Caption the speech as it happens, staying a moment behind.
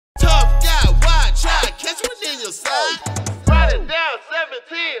catch one in your side. Riding down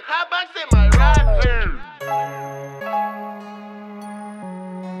 17, hot box in my ride.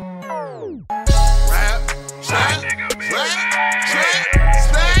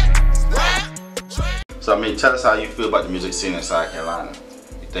 So I mean, tell us how you feel about the music scene in South Carolina.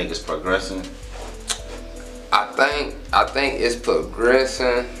 You think it's progressing? I think it's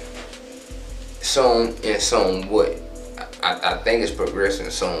progressing somewhat. I think it's progressing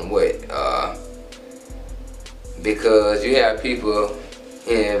somewhat because you have people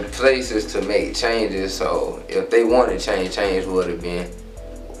in places to make changes. So if they wanted to change would have been,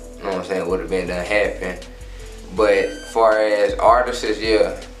 you know what I'm saying, would have been done happen. But as far as artists,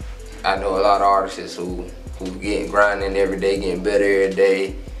 yeah, I know a lot of artists who getting grinding every day, getting better every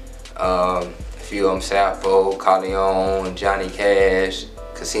day. A few of them, Sappho, Corleone, Johnny Cash,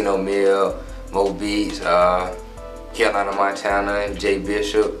 Casino Mill, Mo Beats, Carolina Montana, Jay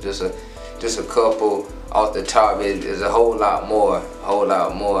Bishop, just a couple off the top. There's a whole lot more.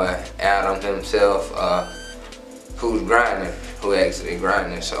 Adam himself, who's actually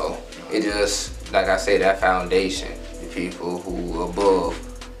grinding. So it just, like I say, that foundation, the people who above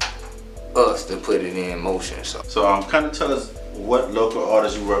us to put it in motion. So kind of tell us what local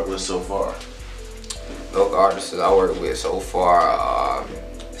artists you work with so far. Local artists I work with so far,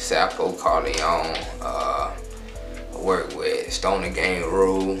 Sappho, Corleone, I work with Stone and Gang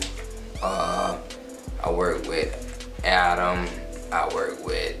Rule, I work with Adam, I work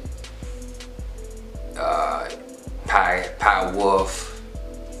with Pie Wolf,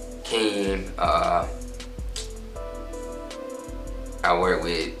 Keem, I work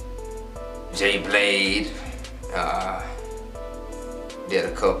with J Blade, did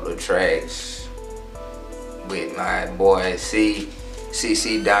a couple of tracks with my boy CC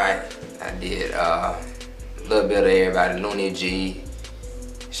Dot. I did a little bit of everybody, Looney G.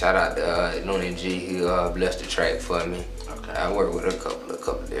 Shout out to Looney G, he blessed the track for me. Okay. I work with a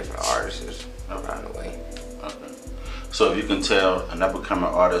couple different artists around the way. Okay. So if you can tell an up-and-coming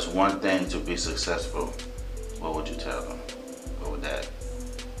artist one thing to be successful, what would you tell them? What would that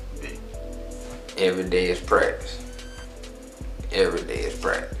be? Every day is practice. Every day is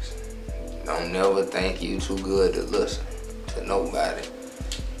practice. Don't never think you too good to listen to nobody.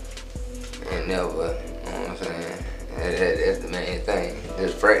 And never, you know what I'm saying? That's the main thing.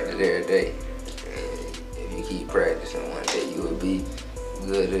 Just practice every day. And if you keep practicing, one day you will be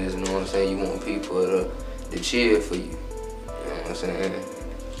good as, you know what I'm saying? You want people to cheer for you. You know what I'm saying? You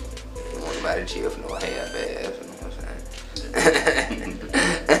don't want nobody to cheer for no half-ass, you know what I'm saying?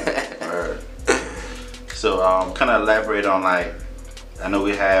 So kind of elaborate on, like, I know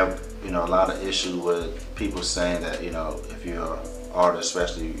we have, you know, a lot of issues with people saying that, you know, if you're an artist,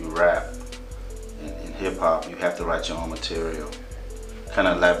 especially you rap in hip hop, you have to write your own material. Kind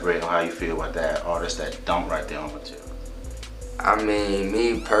of elaborate on how you feel about that, artists that don't write their own material. I mean,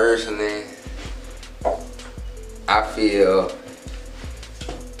 me personally, I feel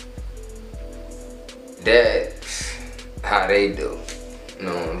that's how they do. You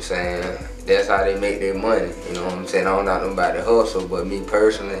know what I'm saying? That's how they make their money. You know what I'm saying? I don't know nobody hustle, but me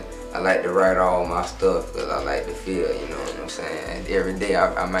personally, I like to write all my stuff because I like to feel. You know what I'm saying? Every day,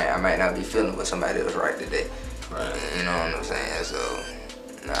 I might not be feeling what somebody else write today. Right. You know what I'm saying? So,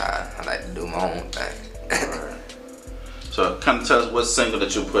 nah, I like to do my own thing. Right. So, kind of tell us what single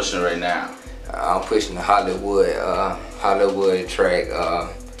that you're pushing right now. I'm pushing the Hollywood track.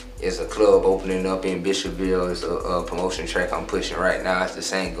 It's a club opening up in Bishopville. It's a promotion track I'm pushing right now. It's the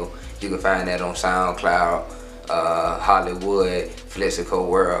single. You can find that on SoundCloud, Hollywood, Flexico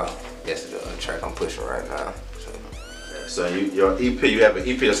World. That's the track I'm pushing right now. So your EP, you have an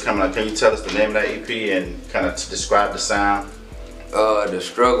EP that's coming out. Can you tell us the name of that EP and kind of describe the sound? The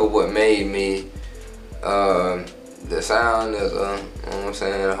struggle, what made me. The sound is, you know what I'm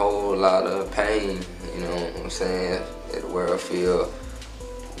saying, a whole lot of pain. You know what I'm saying? Where I feel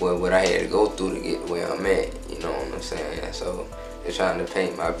what I had to go through to get where I'm at. You know what I'm saying? So they're trying to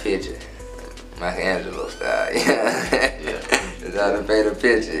paint my picture, Michelangelo style. Yeah. They're trying to paint a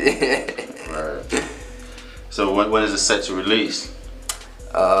picture. Right. So when is it set to release?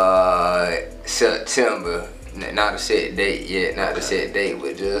 September. Not a set date yet, not a set date,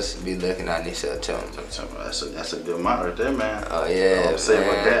 but just be looking out in September. That's a good month right there, man. Oh yeah, I'm saying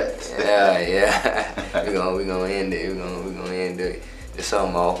with that. Yeah. we gonna end it. We gonna end the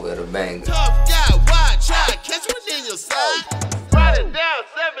summer off with a bang. Tough guy, wide try, catch one in your side.